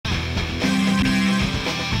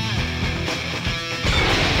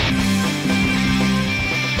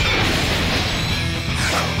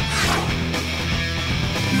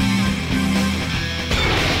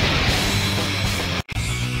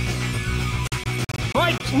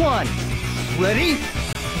Fight one. Ready?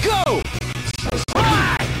 Go!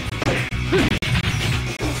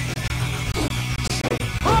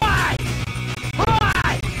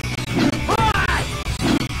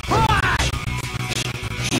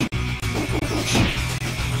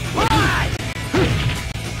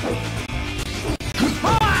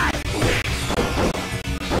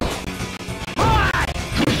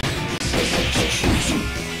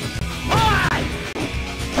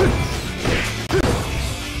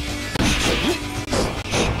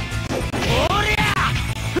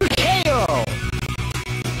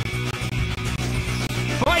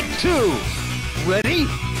 Two, ready,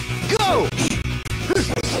 go!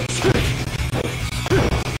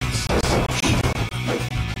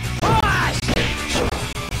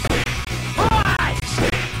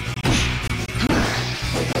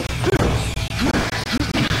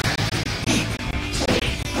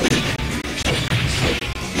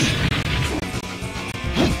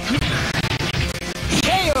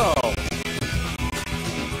 KO!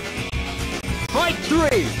 Fight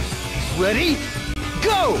three, ready,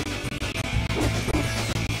 go!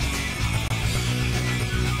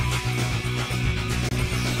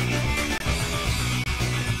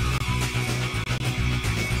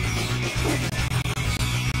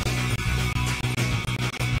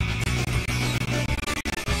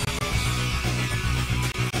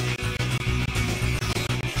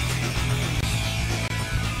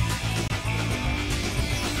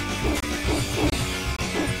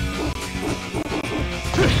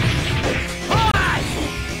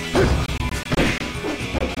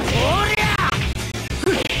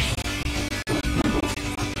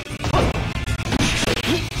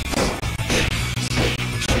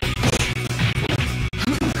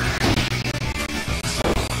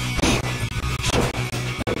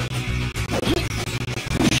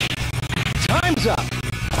 Up.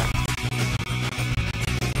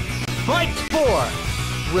 Fight four.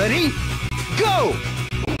 Ready? Go!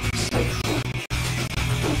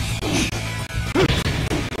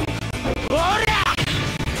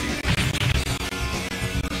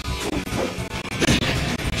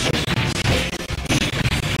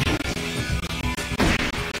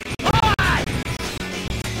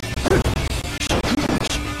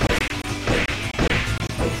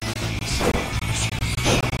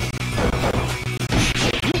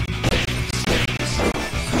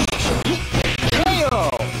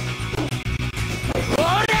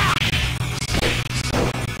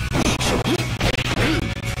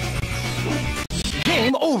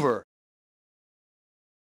 Game over.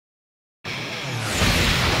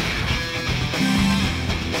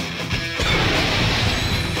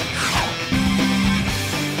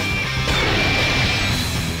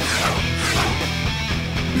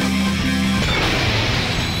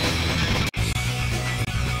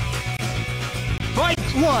 Fight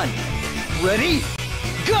one. Ready?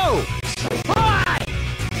 Go!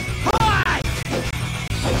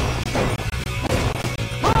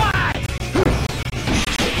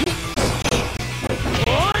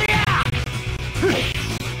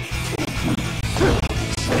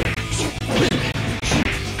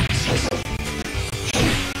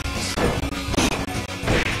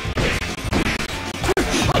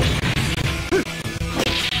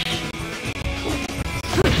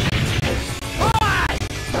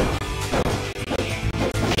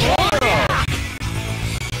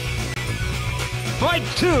 Fight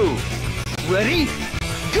two. Ready?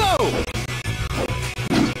 Go!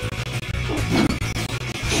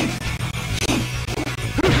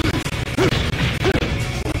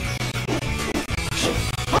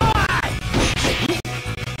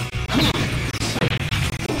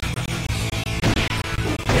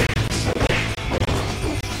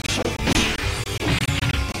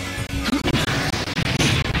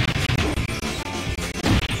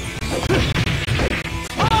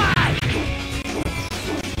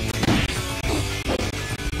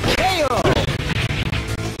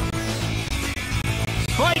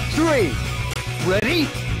 Fight three. Ready?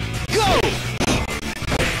 Go!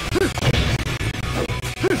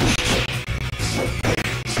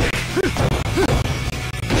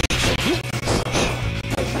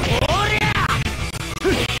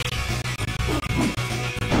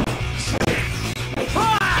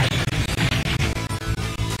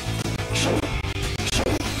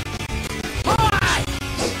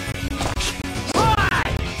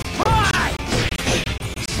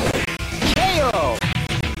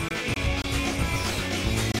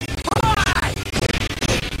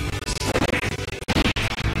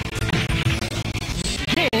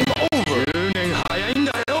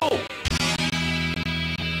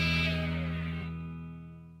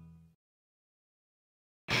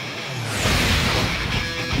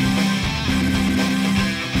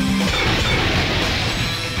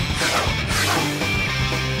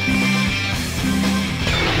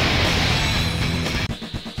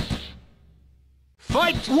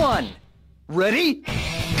 1. Ready?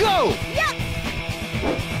 Go! Yeah!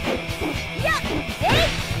 Yeah! Hey!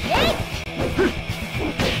 Hey!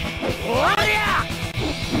 Oh yeah!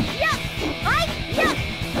 Yeah! Hi! Yeah!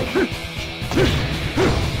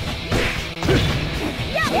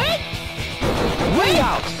 Yeah! Hey! Way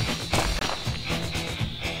out!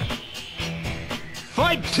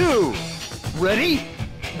 Fight 2. Ready?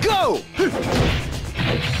 Go!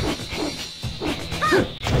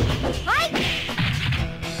 Hi!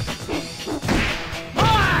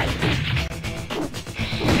 Hi!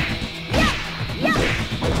 Yeah! Yeah!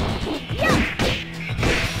 Yeah!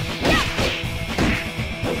 Yeah!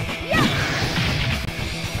 Yeah!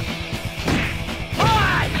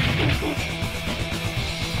 Hi!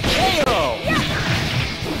 KO! Yeah!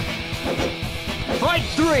 Fight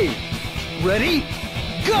 3. Ready?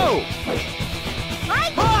 Go! Hi!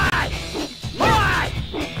 Hi! Hi!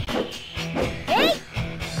 Hey!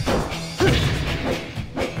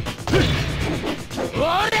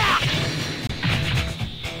 Oh yeah!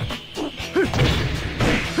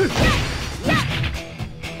 Yeah!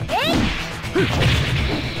 Hey!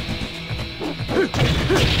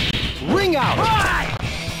 Ring out! Hi!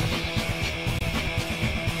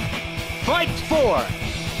 Fight 4.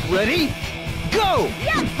 Ready? Go!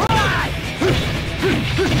 Yeah! Hi!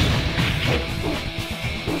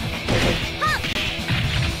 Hop!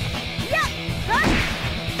 Yeah! Huh?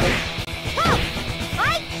 Hop!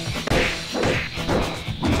 Hi!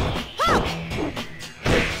 Hop!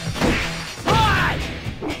 Hi!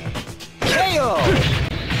 KO!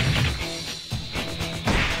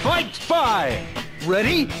 Fight 5.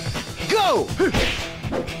 Ready? Go!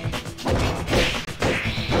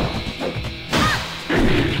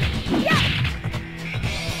 Yeah!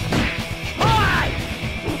 Hi!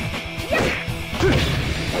 Yeah!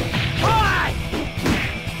 Hi!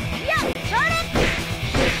 Yeah! Turn it!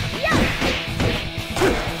 Yeah!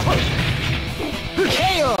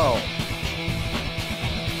 KO!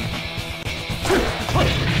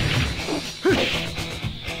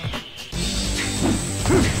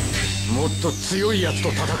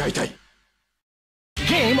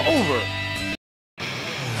 Game over.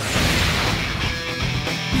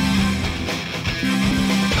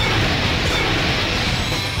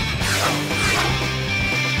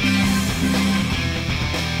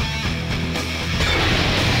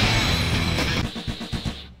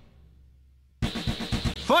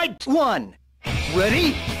 Fight 1.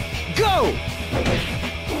 Ready? Go!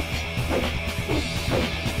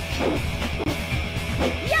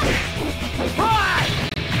 Yeah! Hi!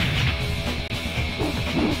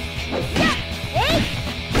 Yeah! Hey!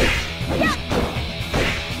 Yeah!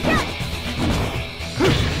 Yeah! Yeah!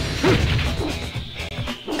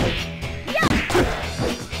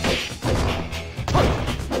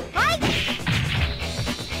 Hi!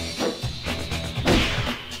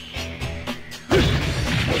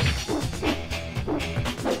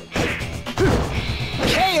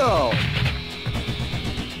 KO!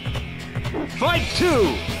 Fight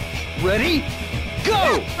 2. Ready?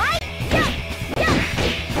 Go! Hi! Yeah! Yeah!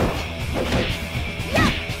 Yeah!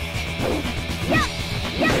 Yeah!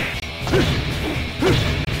 Yeah!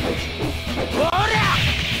 Ora!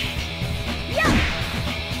 Yeah!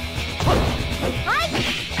 Hi!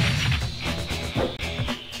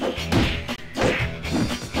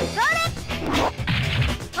 Turn it!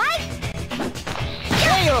 Hi!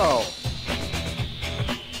 KO!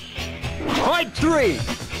 Fight 3.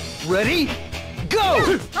 Ready? Go!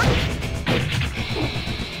 Huh?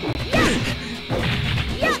 Yeah!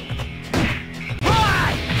 Yeah!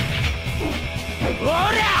 Hi!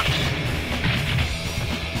 Ora!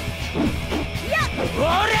 Yeah!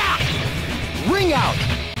 Ora! Ring out!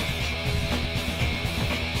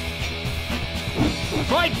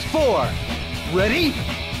 Fight 4. Ready?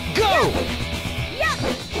 Go! Yeah!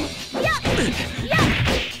 Yeah! Yeah!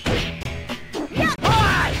 Yeah!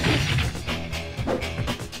 Hi!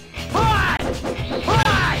 Hi!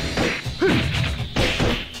 Hi!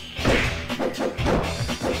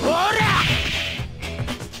 Ora!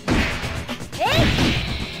 Hey!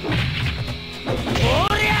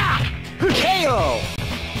 Ora! KO!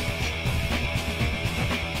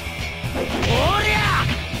 Ora!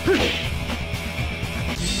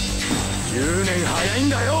 10年早いん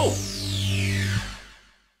だよ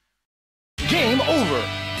Game over.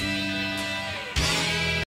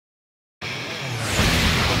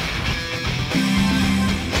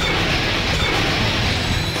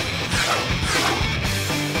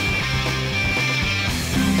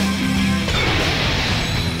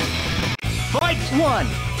 Fight 1.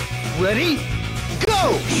 Ready?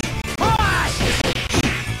 Go! Hi!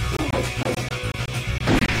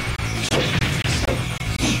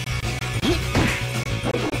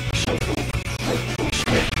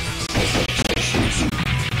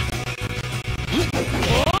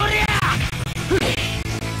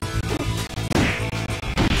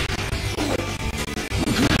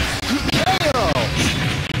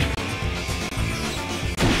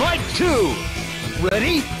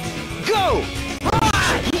 Ready? Go!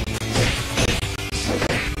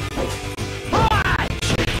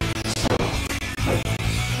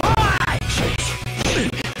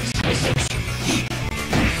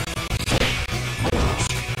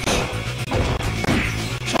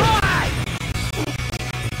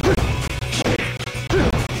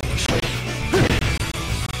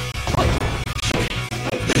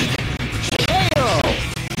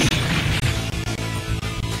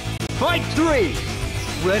 Fight 3!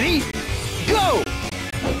 Ready? Go!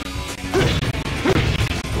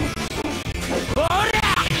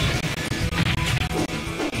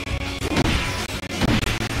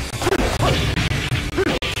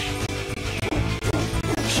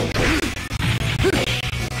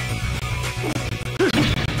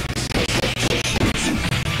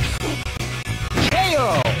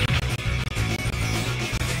 KO!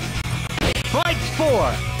 Fight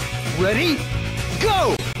 4! Ready?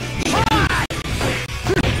 Go!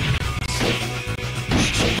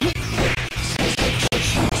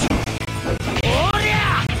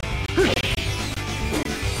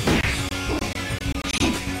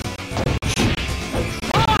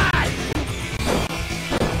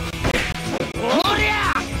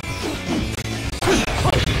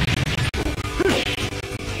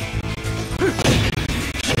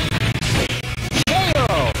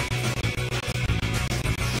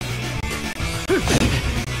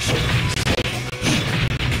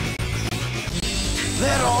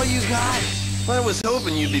 That all you got? I was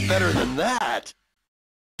hoping you'd be better than that.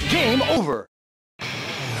 Game over!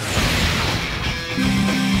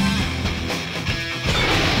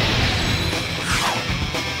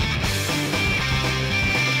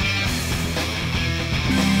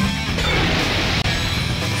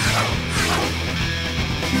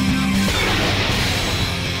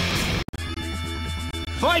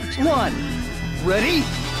 Fight 1! Ready?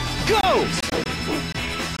 Go!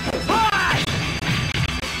 Fight!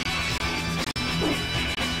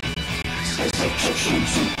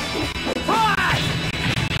 Fight!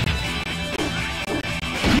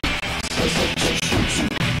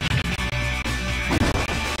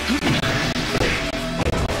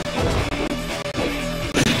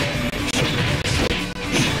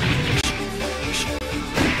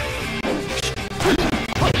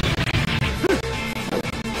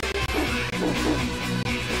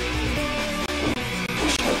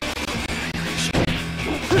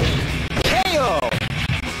 KO!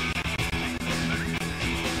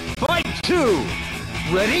 Fight 2!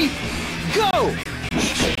 Ready? Go!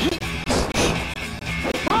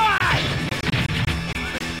 Fight!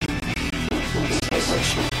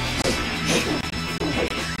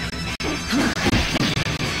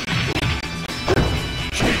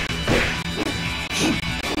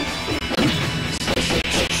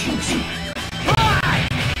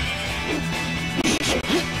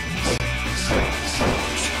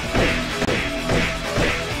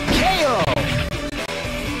 KO!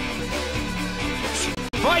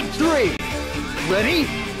 Fight 3! Ready?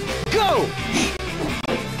 Go!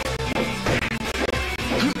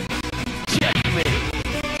 Checkmate!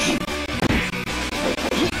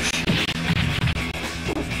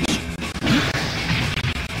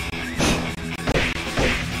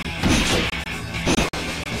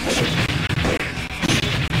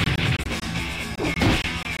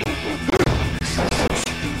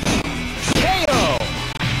 KO!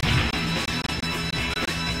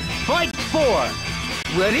 Fight 4!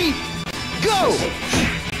 Ready? Go!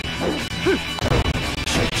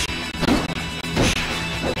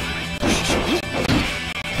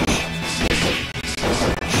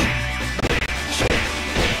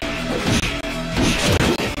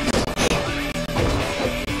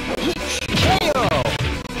 KO!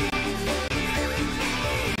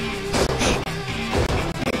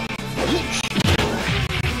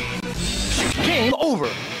 Game over!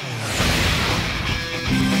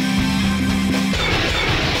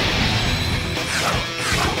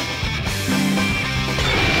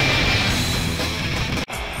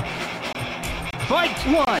 Fight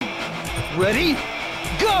 1! Ready?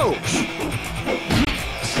 Go!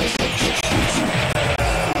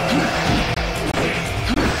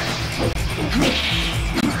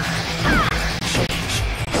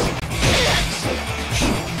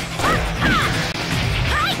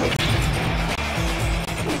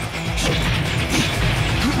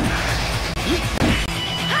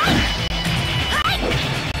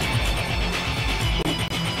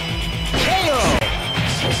 KO!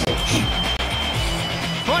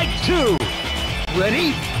 Fight 2!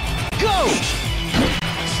 Ready? Go!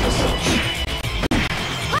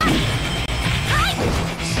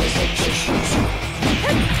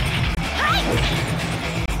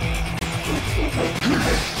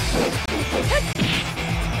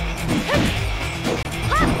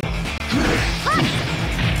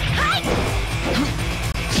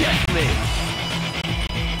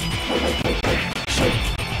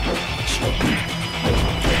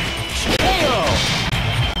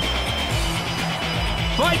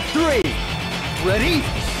 Ready?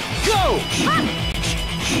 Go!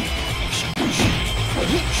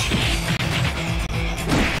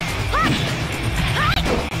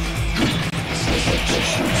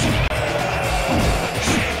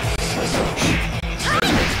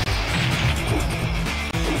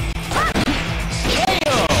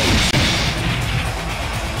 KO!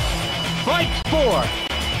 Fight 4.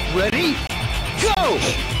 Ready? Go!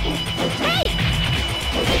 Hey!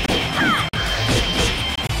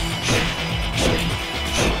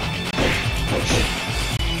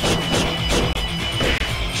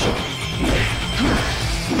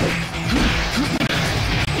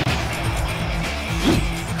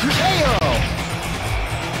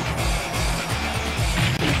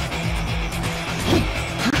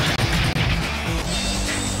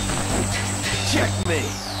 Checkmate.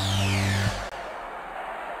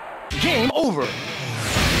 Game over.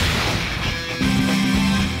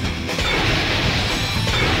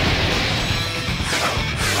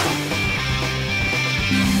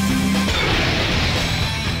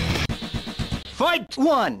 Fight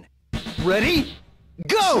 1. Ready?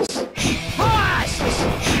 Go! Fight!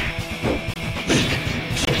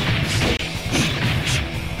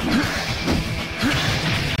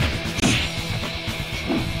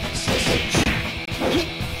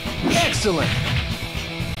 Excellent!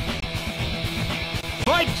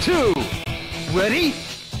 Fight 2! Ready?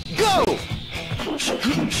 Go!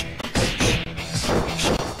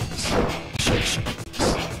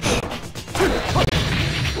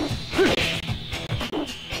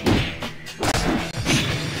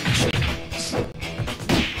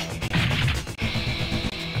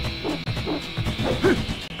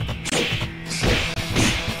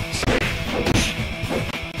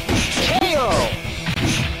 KO!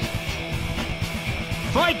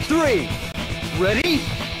 Fight 3! Ready?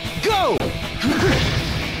 Go!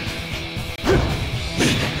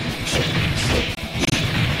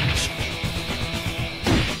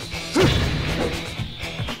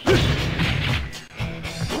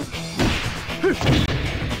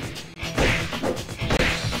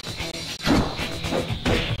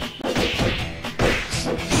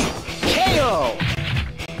 KO!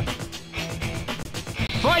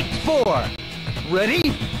 Fight 4!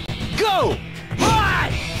 Ready? Go!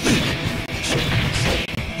 Fight!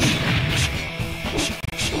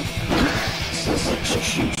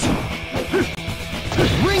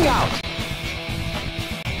 Ring out!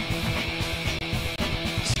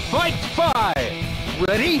 Fight 5!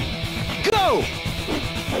 Ready? Go!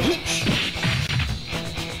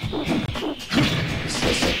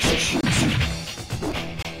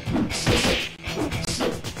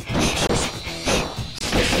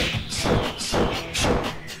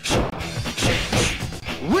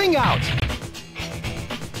 Ring out!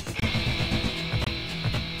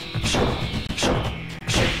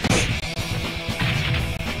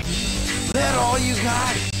 That all you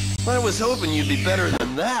got? I was hoping you'd be better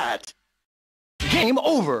than that. Game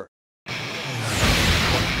over!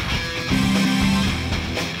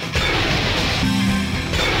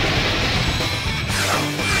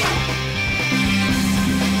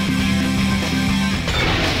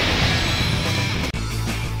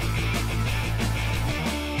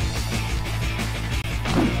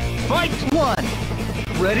 Fight 1!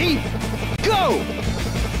 Ready? Go!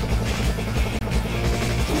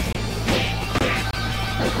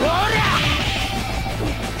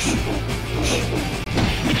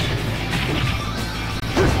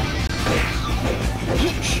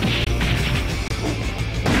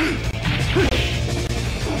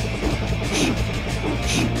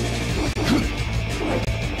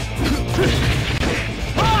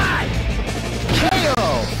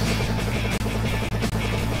 KO!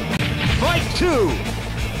 Fight 2!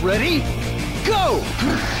 Ready? Go!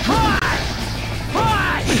 Fight!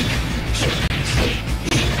 Fight!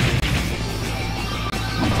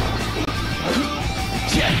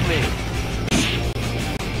 Checkmate!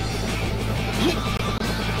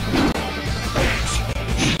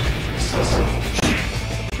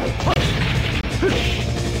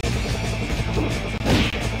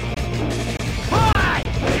 Fight!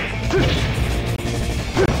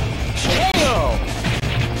 KO!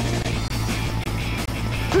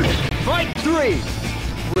 Fight 3!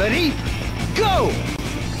 Ready? Go!